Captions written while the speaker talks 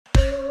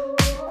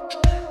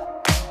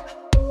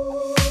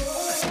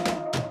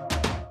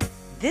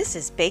This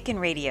is Bacon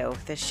Radio,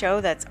 the show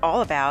that's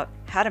all about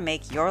how to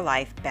make your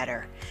life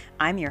better.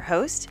 I'm your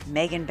host,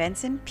 Megan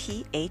Benson,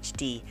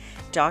 PhD,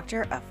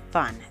 Doctor of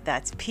Fun.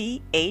 That's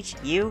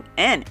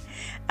P-H-U-N.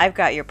 I've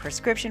got your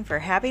prescription for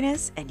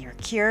happiness and your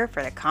cure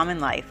for the common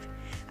life.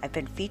 I've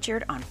been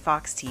featured on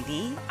Fox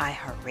TV,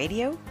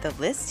 iHeartRadio, The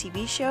List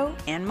TV show,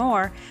 and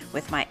more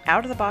with my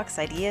out-of-the-box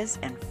ideas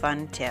and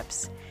fun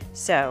tips.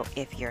 So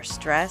if you're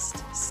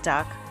stressed,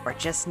 stuck, or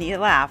just need a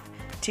laugh,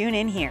 tune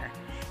in here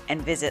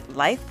and visit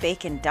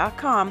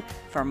lifebacon.com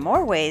for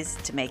more ways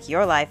to make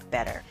your life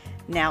better.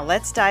 Now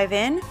let's dive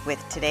in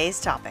with today's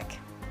topic.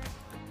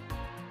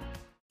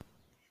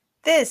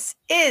 This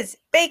is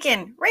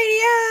Bacon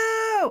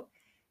Radio!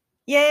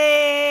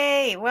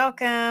 Yay!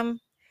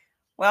 Welcome.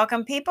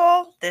 Welcome,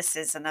 people. This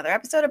is another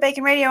episode of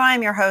Bacon Radio.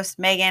 I'm your host,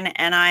 Megan,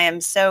 and I am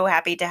so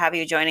happy to have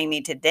you joining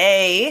me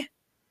today.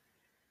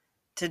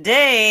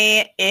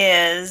 Today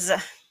is,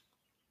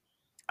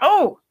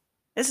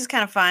 this is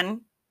kind of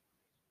fun.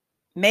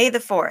 May the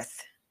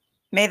 4th.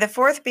 May the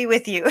 4th be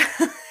with you.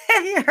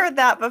 Have you heard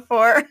that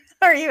before?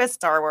 Are you a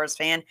Star Wars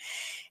fan?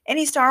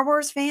 Any Star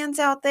Wars fans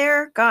out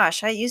there?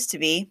 Gosh, I used to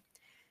be,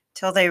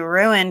 till they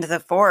ruined the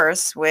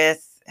Force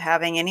with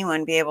having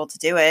anyone be able to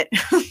do it.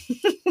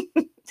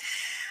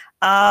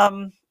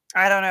 I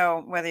don't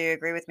know whether you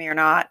agree with me or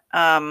not.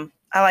 I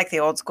like the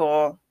old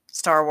school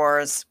Star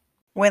Wars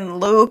when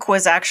Luke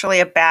was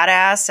actually a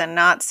badass and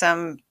not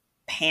some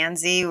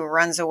pansy who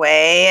runs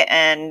away,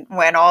 and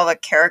when all the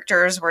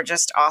characters were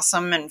just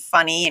awesome and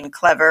funny and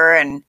clever.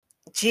 And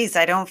geez,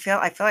 I feel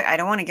like I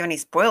don't want to give any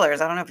spoilers.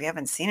 I don't know if you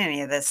haven't seen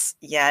any of this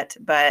yet,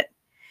 but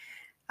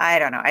I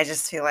don't know. I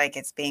just feel like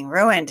it's being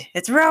ruined.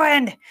 It's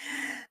ruined.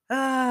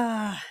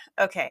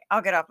 Okay,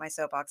 I'll get off my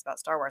soapbox about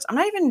Star Wars. I'm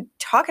not even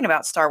talking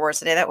about Star Wars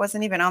today. That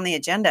wasn't even on the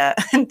agenda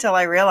until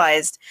I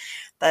realized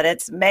that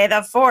it's May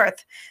the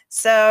 4th.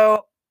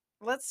 So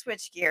let's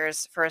switch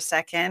gears for a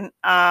second.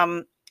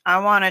 I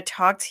want to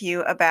talk to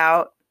you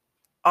about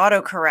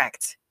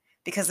autocorrect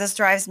because this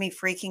drives me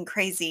freaking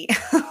crazy.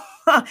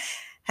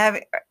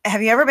 Have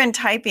you ever been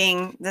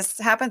typing? This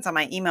happens on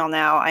my email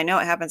now. I know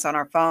it happens on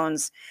our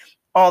phones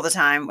all the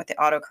time with the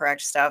autocorrect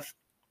stuff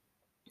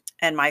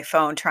and my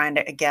phone trying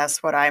to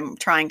guess what I'm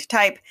trying to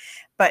type.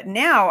 But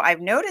now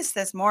I've noticed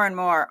this more and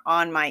more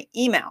on my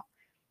email.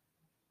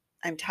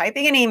 I'm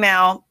typing an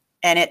email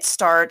and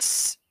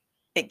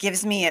it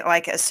gives me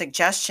like a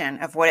suggestion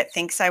of what it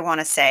thinks I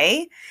want to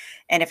say.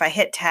 And if I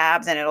hit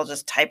tab, then it'll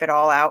just type it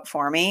all out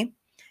for me.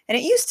 And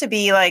it used to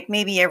be like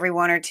maybe every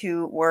one or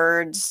two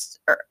words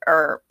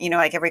or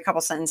like every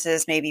couple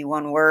sentences, maybe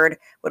one word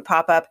would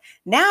pop up.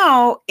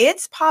 Now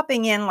it's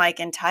popping in like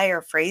entire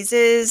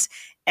phrases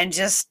and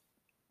just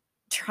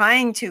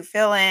trying to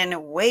fill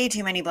in way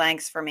too many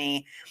blanks for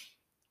me.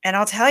 And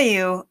I'll tell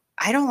you,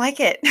 I don't like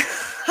it.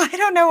 I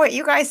don't know what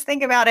you guys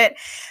think about it,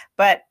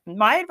 but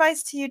my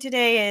advice to you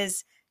today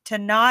is to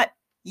not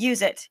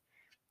use it.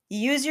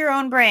 Use your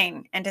own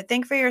brain and to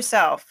think for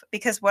yourself,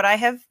 because what I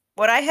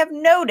have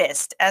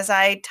noticed as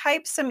I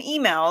type some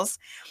emails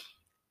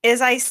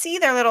is I see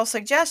their little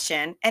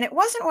suggestion and it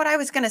wasn't what I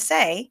was going to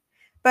say,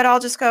 but I'll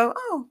just go,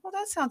 oh, well,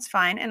 that sounds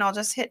fine. And I'll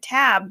just hit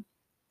tab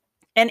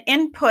and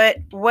input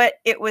what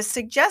it was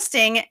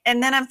suggesting.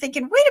 And then I'm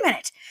thinking, wait a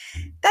minute,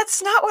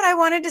 that's not what I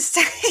wanted to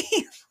say.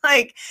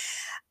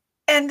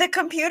 And the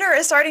computer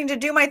is starting to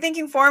do my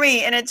thinking for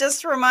me. And it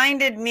just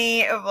reminded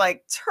me of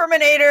like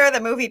Terminator, the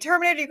movie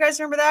Terminator. You guys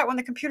remember that when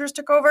the computers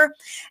took over?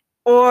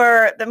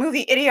 Or the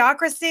movie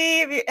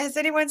Idiocracy. Has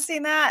anyone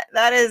seen that?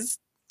 That is,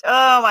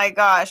 oh my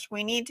gosh,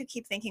 we need to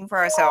keep thinking for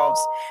ourselves.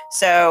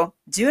 So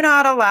do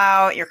not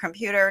allow your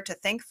computer to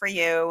think for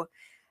you.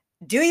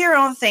 Do your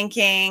own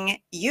thinking,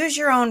 use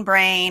your own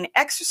brain,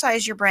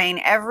 exercise your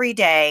brain every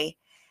day,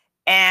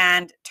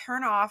 and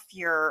turn off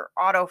your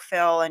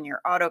autofill and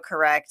your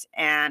autocorrect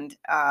and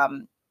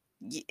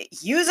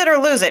use it or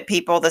lose it,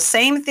 people. The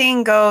same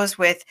thing goes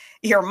with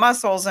your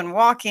muscles and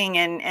walking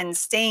and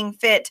staying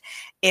fit.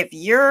 If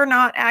you're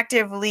not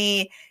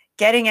actively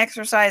getting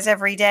exercise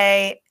every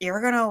day,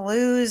 you're going to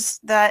lose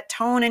that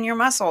tone in your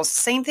muscles.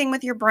 Same thing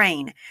with your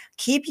brain.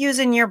 Keep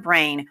using your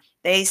brain.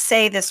 They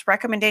say this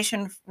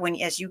recommendation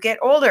as you get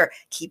older,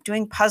 keep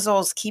doing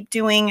puzzles, keep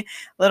doing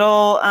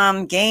little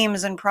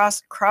games and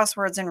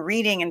crosswords and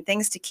reading and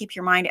things to keep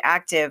your mind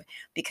active,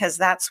 because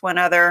that's when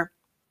other,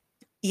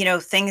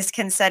 things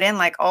can set in,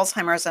 like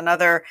Alzheimer's and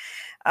other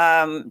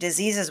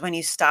diseases, when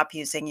you stop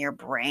using your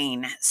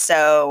brain.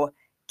 So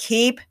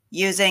keep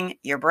using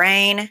your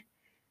brain.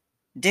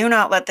 Do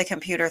not let the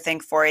computer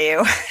think for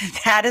you.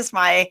 That is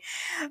my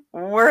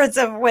words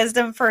of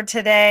wisdom for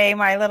today,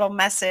 my little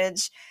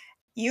message.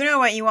 You know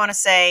what you want to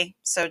say,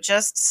 so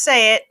just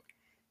say it.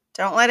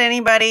 Don't let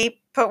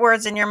anybody put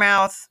words in your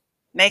mouth,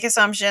 make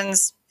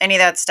assumptions, any of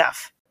that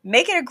stuff.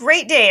 Make it a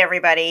great day,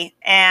 everybody,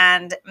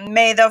 and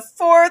may the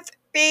 4th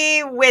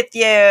be with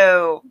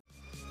you.